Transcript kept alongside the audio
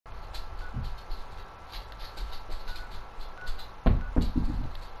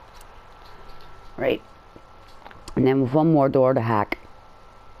right? And then with one more door to hack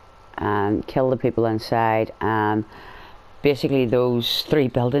and kill the people inside, and basically those 3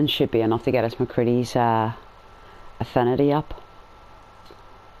 buildings should be enough to get us McCready's affinity up.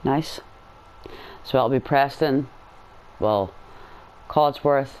 Nice. So it'll be Preston, well,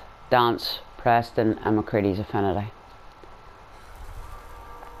 Codsworth, Dance, Preston and McCready's affinity.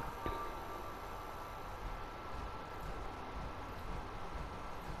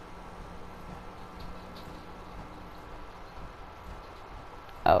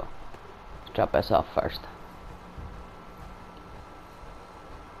 Oh, let's drop this off first.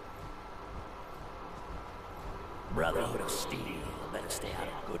 Brotherhood of Steel, better stay out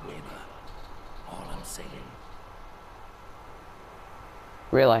of Good Neighbor. All I'm saying.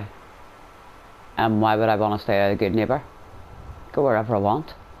 Really? And why would I want to stay out of Good Neighbor? Go wherever I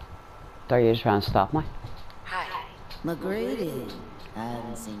want. Dare you just try and stop me? Hi. McCready. I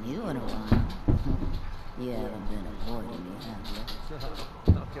haven't seen you in a while. You haven't been avoiding me, have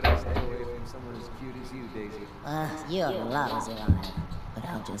you? How could I stay away from someone as cute as you, Daisy? You're a lousy liar. But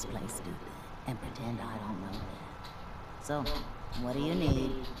I'll just play stupid and pretend I don't know that. So, what do you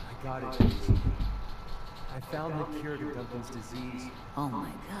need? I got it, Daisy. I found the cure to Duncan's disease. Oh my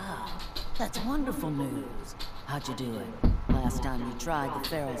god. That's wonderful news. How'd you do it? Last time you tried, the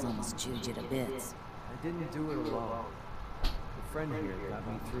ferals almost chewed you to bits. I didn't do it alone. A friend here got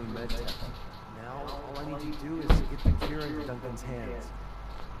me through medtech. Now, all I need to do is get the cure into Duncan's hands.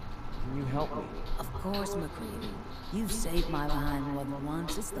 Can you help me? Of course, McCready. You've saved my behind more than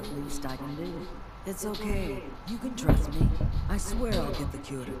once. It's the least I can do. It's okay. You can trust me. I swear I'll get the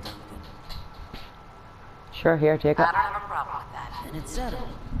cure to Duncan. Sure, here, take it. I don't have a problem with that. Then it's settled.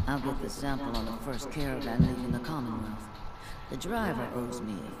 I'll get the sample on the first caravan leaving the Commonwealth. The driver owes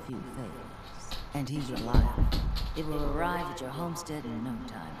me a few favors. And he's reliable. It will arrive at your homestead in no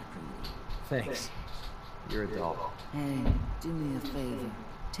time, McCready. Thanks. You're a doll. Hey, do me a favor.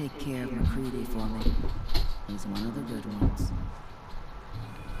 Take care of McCready for me. He's one of the good ones.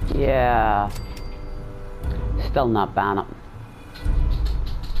 Yeah. Still not ban it.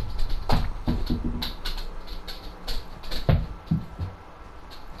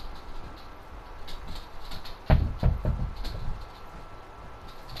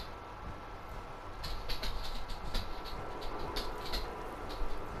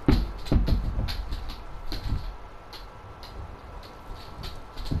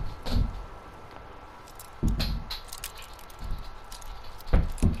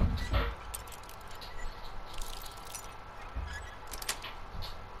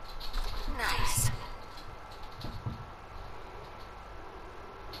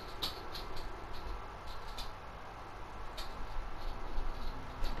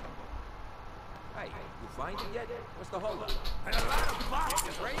 Find it yet? What's the holdup? And a lot of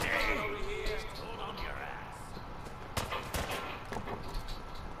boxes right there over here. Hold on your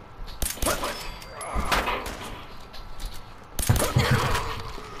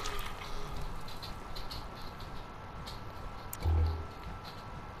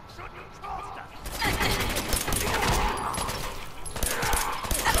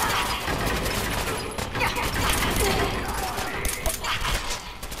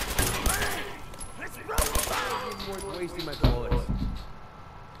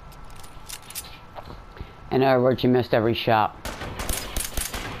In other words, you missed every shot.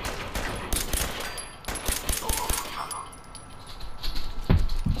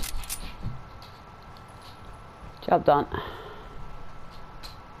 Job done. Hey,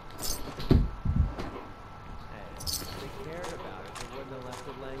 if they cared about it, they wouldn't have left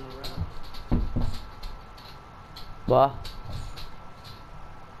it laying around. What?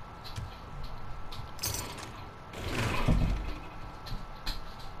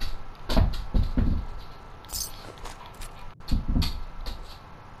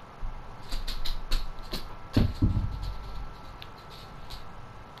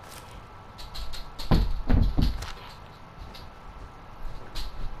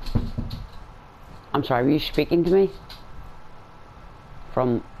 I'm sorry, were you speaking to me?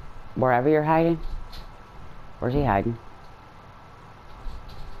 From wherever you're hiding? Where's he hiding?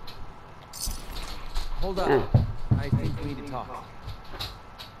 Hold up. I think we need to talk.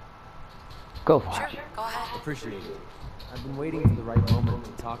 Go for it. Go ahead. Appreciate it. I've been waiting for the right moment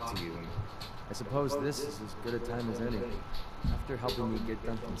to talk to you, and I suppose this is as good a time as any. After helping me get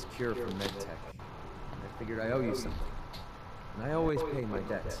Duncan's cure from medtech, I figured I owe you something. And I always pay my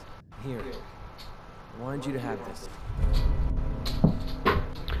debts. Here. I wanted you to have this.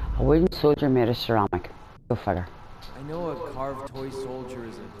 A wooden soldier made of ceramic. Go figure. I know a carved toy soldier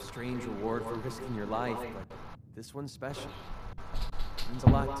is a strange reward for risking your life, but this one's special. It means a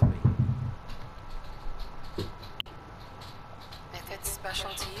lot to me.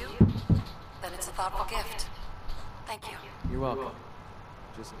 special to you, then it's a thoughtful gift. Thank you. You're welcome.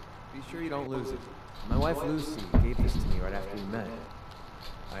 Just be sure you don't lose it. My wife Lucy gave this to me right after we met.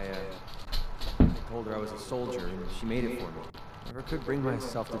 I told her I was a soldier, and she made it for me. Never could bring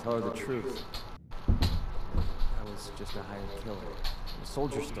myself to tell her the truth. I was just a hired killer. The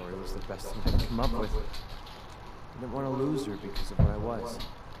soldier story was the best thing I could come up with. I didn't want to lose her because of what I was.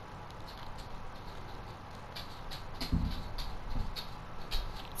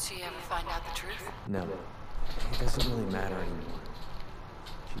 So you ever find out the truth? No. It doesn't really matter anymore.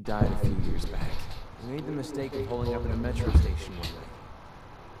 She died a few years back. We made the mistake of pulling up at a metro station one night.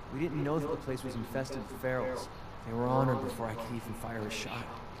 We didn't know that the place was infested with ferals. They were on her before I could even fire a shot.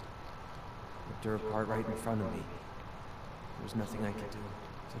 Ripped her apart right in front of me. There was nothing I could do.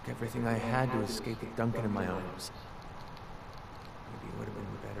 Took everything I had to escape with Duncan in my arms. Maybe it would have been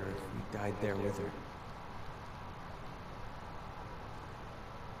better if we died there with her.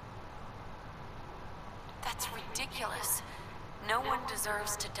 That's ridiculous. No one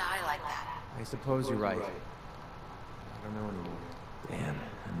deserves to die like that. I suppose you're right. I don't know anymore. Damn,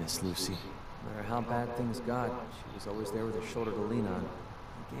 I miss Lucy. No matter how bad things got, she was always there with her shoulder to lean on.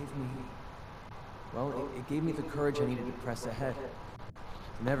 It gave me... Well, it gave me the courage I needed to press ahead.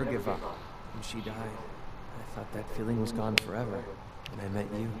 To never give up. When she died, I thought that feeling was gone forever. And I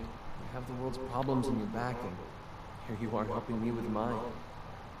met you. You have the world's problems in your back, and here you are helping me with mine.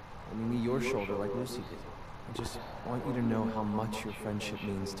 Lending me your shoulder like Lucy did. I just want you to know how much your friendship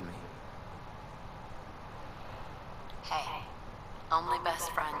means to me. Hey, only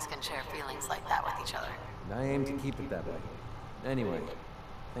best friends can share feelings like that with each other. And I aim to keep it that way. Anyway,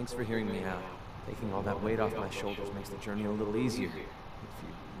 thanks for hearing me out. Taking all that weight off my shoulders makes the journey a little easier, if you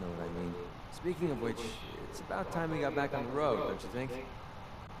know what I mean. Speaking of which, it's about time we got back on the road, don't you think?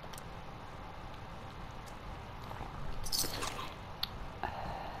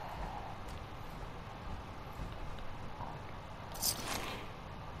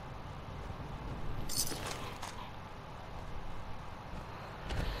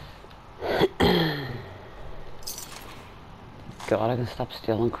 God, I can stop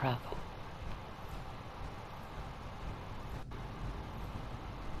stealing crap.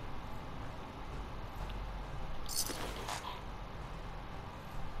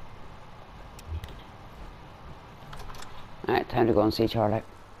 Alright, time to go and see Charlie.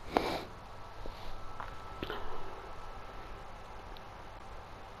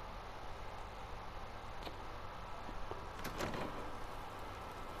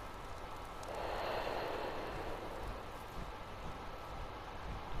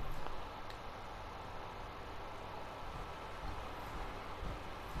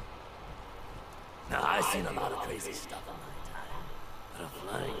 Now, I've seen a lot of crazy stuff in my time. But a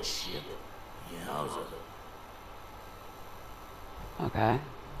flying ship? Yowza. Okay.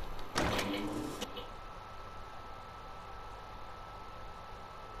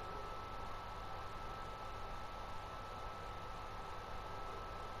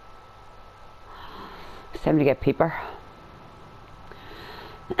 It's time to get Peeper.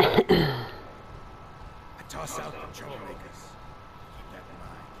 I toss out the troublemakers. Keep that in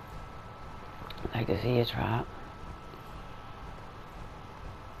mind. Like to see you try it.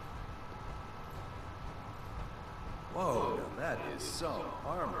 Whoa, now that is some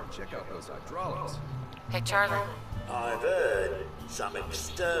armor. Check out those hydraulics. Hey, Charlie. I've heard some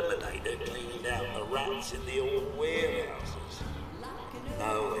exterminator cleaned out the rats in the old warehouses.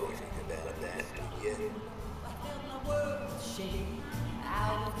 Know anything about that, do you?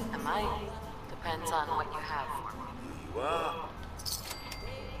 I might. Depends on what you have for me. You are?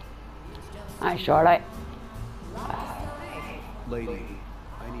 Hi, Charlotte. Lady,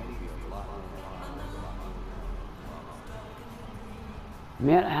 I need to be a lot more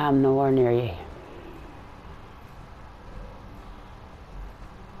Mate, I'm nowhere near you.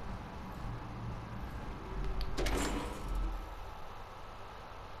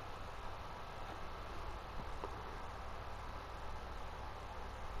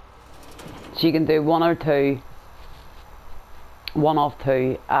 So you can do one of two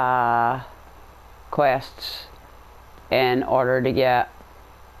quests in order to get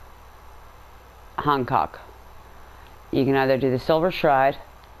Hancock. You can either do the Silver Shroud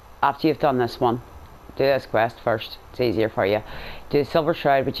after you've done this one. Do this quest first, it's easier for you. Do the Silver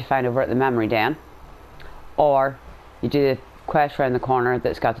Shroud, which you find over at the memory den, or you do the quest around the corner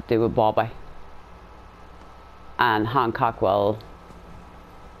that's got to do with Bobby, and Hancock will...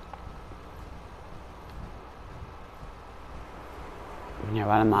 You're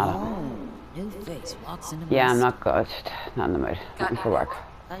right, I'm at it. Oh, new face walks into my Yeah, I'm not good. Not in the mood. Nothing for work.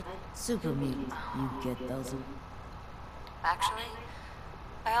 Like super mutant. You get those? Actually,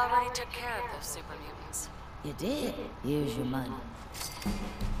 I already took care of those super mutants. You did? Here's your money.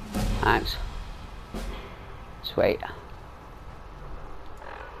 Thanks. Sweet.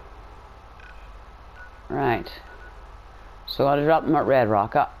 Right. So I drop them at Red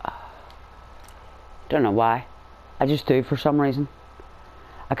Rock. Don't know why. I just do for some reason.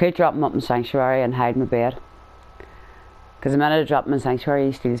 I could drop them up in Sanctuary and hide my bed. Because the minute I drop them in Sanctuary,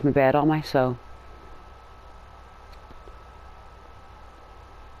 he steals my bed on me, so...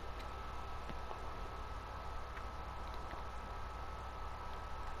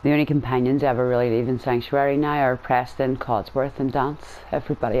 The only companions ever really leave in Sanctuary now are Preston, Codsworth and Dance.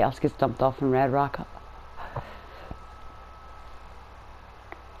 Everybody else gets dumped off in Red Rock.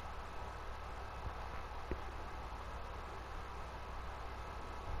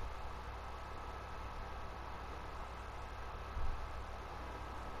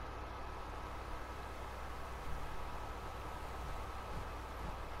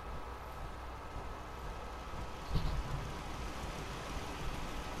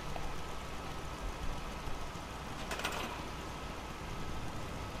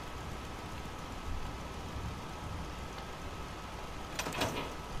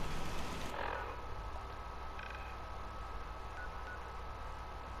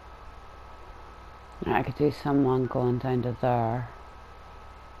 I could do someone going down to there.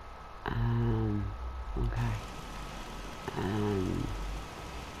 Okay.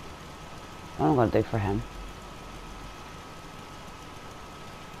 What am I going to do for him?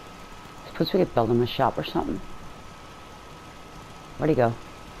 Suppose we could build him a shop or something. Where'd he go?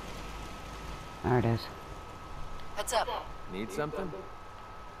 There it is. Heads up. Need something?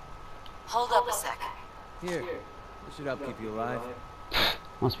 Hold up a sec. Here. This should help keep you alive.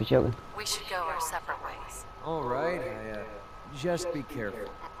 Must be joking. We should go our separate ways. All right. Just be careful.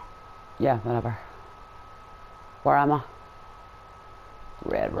 Yeah, whatever. Where am I?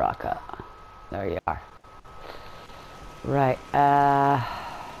 Red Rock. There you are. Right, right,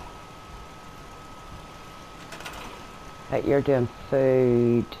 you're doing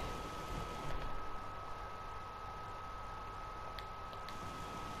food.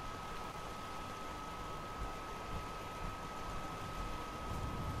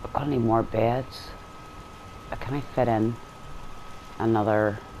 I've got any more beds? Can I fit in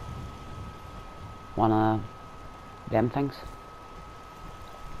another one of them things?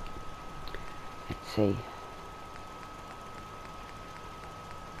 Let's see.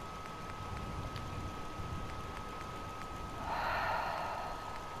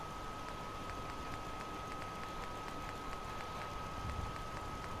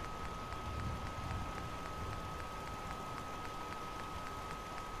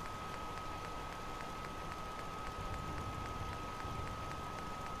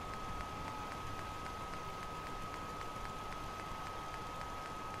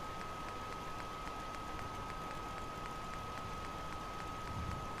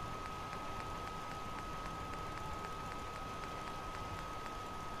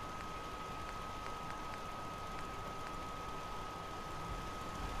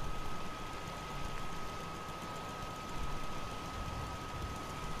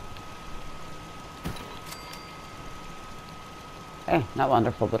 Hey, not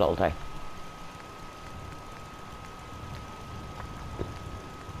wonderful, but all day.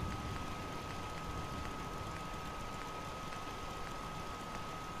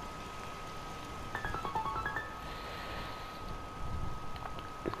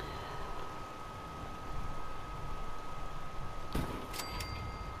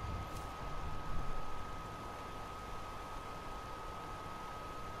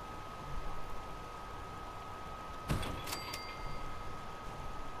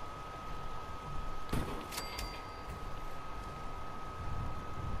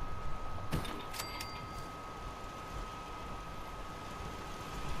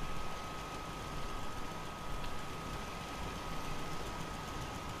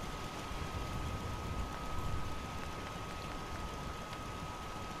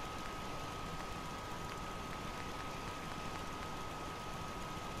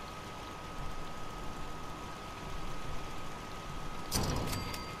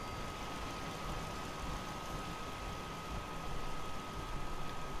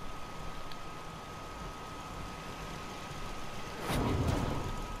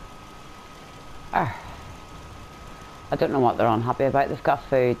 I don't know what they're unhappy about. They've got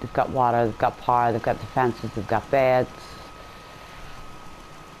food, they've got water, they've got power, they've got defences, they've got beds.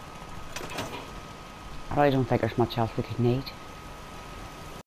 I really don't think there's much else we could need.